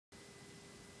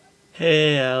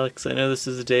Hey Alex, I know this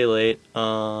is a day late.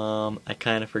 I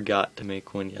kind of forgot to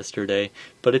make one yesterday,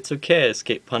 but it's okay. I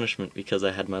escaped punishment because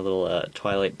I had my little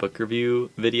Twilight book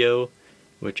review video,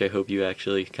 which I hope you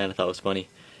actually kind of thought was funny,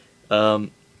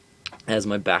 as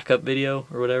my backup video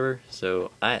or whatever.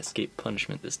 So I escaped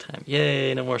punishment this time.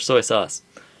 Yay! No more soy sauce.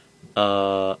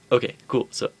 Okay, cool.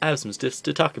 So I have some stuff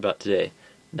to talk about today,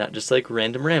 not just like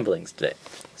random ramblings today.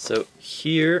 So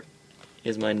here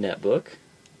is my netbook.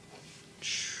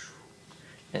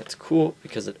 And it's cool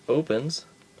because it opens,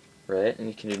 right? And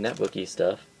you can do netbooky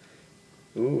stuff.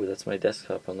 Ooh, that's my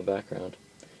desktop on the background.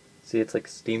 See, it's like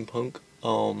steampunk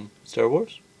Star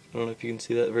Wars. I don't know if you can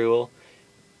see that very well,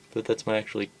 but that's my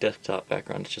actually desktop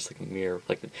background. It's just like a mirror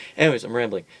reflected. Anyways, I'm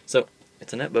rambling. So,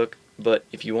 it's a netbook, but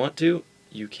if you want to,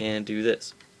 you can do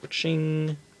this.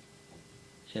 Ching!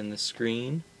 And the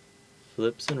screen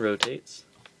flips and rotates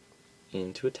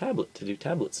into a tablet to do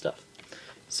tablet stuff.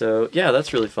 So, yeah,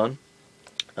 that's really fun.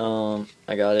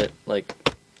 I got it like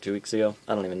 2 weeks ago.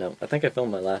 I don't even know. I think I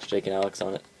filmed my last Jake and Alex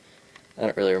on it. I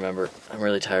don't really remember. I'm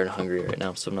really tired and hungry right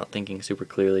now, so I'm not thinking super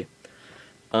clearly.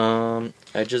 I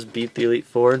just beat the Elite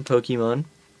Four in Pokemon.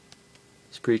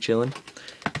 It's pretty chillin'.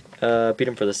 Beat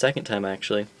him for the second time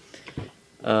actually.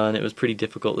 And it was pretty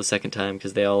difficult the second time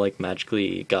because they all like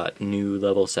magically got new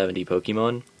level 70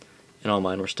 Pokemon, and all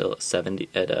mine were still at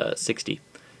 60.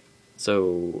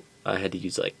 So I had to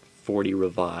use like 40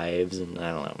 revives, and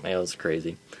I don't know, it was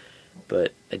crazy.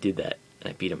 But I did that, and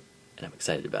I beat him, and I'm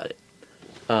excited about it.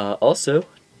 Also,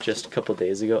 just a couple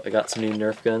days ago, I got some new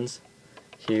Nerf guns.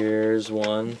 Here's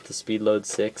one, the Speed Load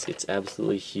 6. It's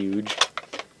absolutely huge.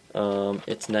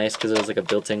 It's nice because it has like a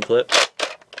built-in clip.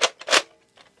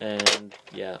 And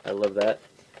yeah, I love that.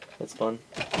 That's fun.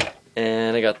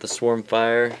 And I got the Swarm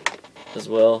Fire as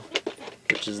well,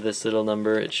 which is this little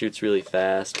number. It shoots really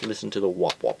fast. Listen to the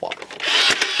wop wop wop.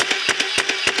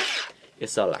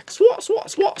 It's all like swat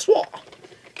swat swat swat.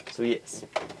 So yes,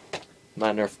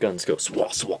 my Nerf guns go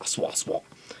swat swat swat swat.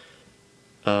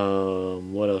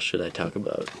 What else should I talk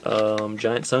about?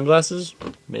 Giant sunglasses,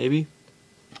 maybe.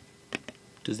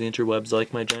 Does the interwebs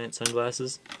like my giant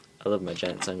sunglasses? I love my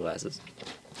giant sunglasses.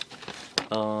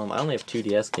 I only have 2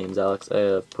 DS games, Alex. I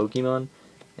have Pokemon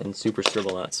and Super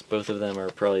Scribblenauts. Both of them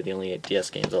are probably the only DS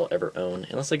games I'll ever own,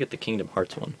 unless I get the Kingdom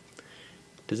Hearts one.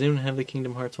 Does anyone have the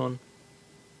Kingdom Hearts one?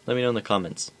 Let me know in the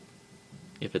comments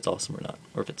if it's awesome or not,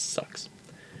 or if it sucks.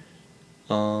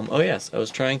 Oh yes, I was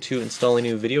trying to install a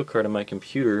new video card on my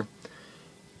computer,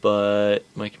 but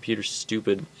my computer's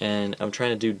stupid, and I'm trying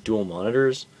to do dual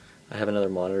monitors. I have another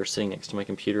monitor sitting next to my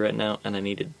computer right now, and I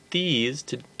needed these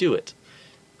to do it.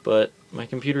 But my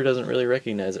computer doesn't really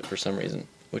recognize it for some reason,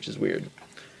 which is weird.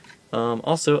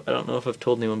 Also, I don't know if I've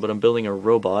told anyone, but I'm building a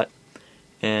robot,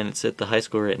 and it's at the high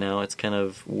school right now. It's kind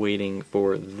of waiting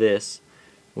for this,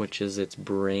 which is its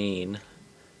brain.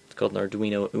 It's called an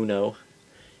Arduino Uno.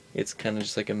 It's kind of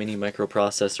just like a mini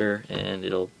microprocessor, and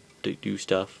it'll do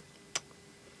stuff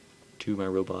to my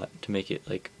robot to make it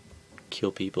like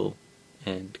kill people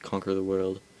and conquer the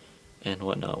world and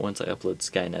whatnot once I upload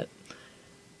Skynet.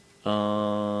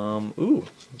 Ooh,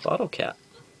 bottle cap.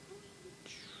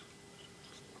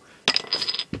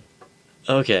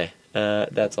 Okay,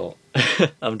 that's all.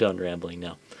 I'm done rambling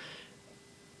now.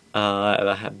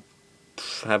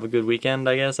 Have a good weekend,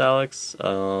 I guess, Alex.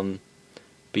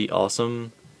 Be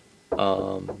awesome.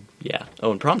 Yeah.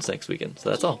 Oh, and prom's next weekend, so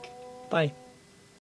that's all. Bye.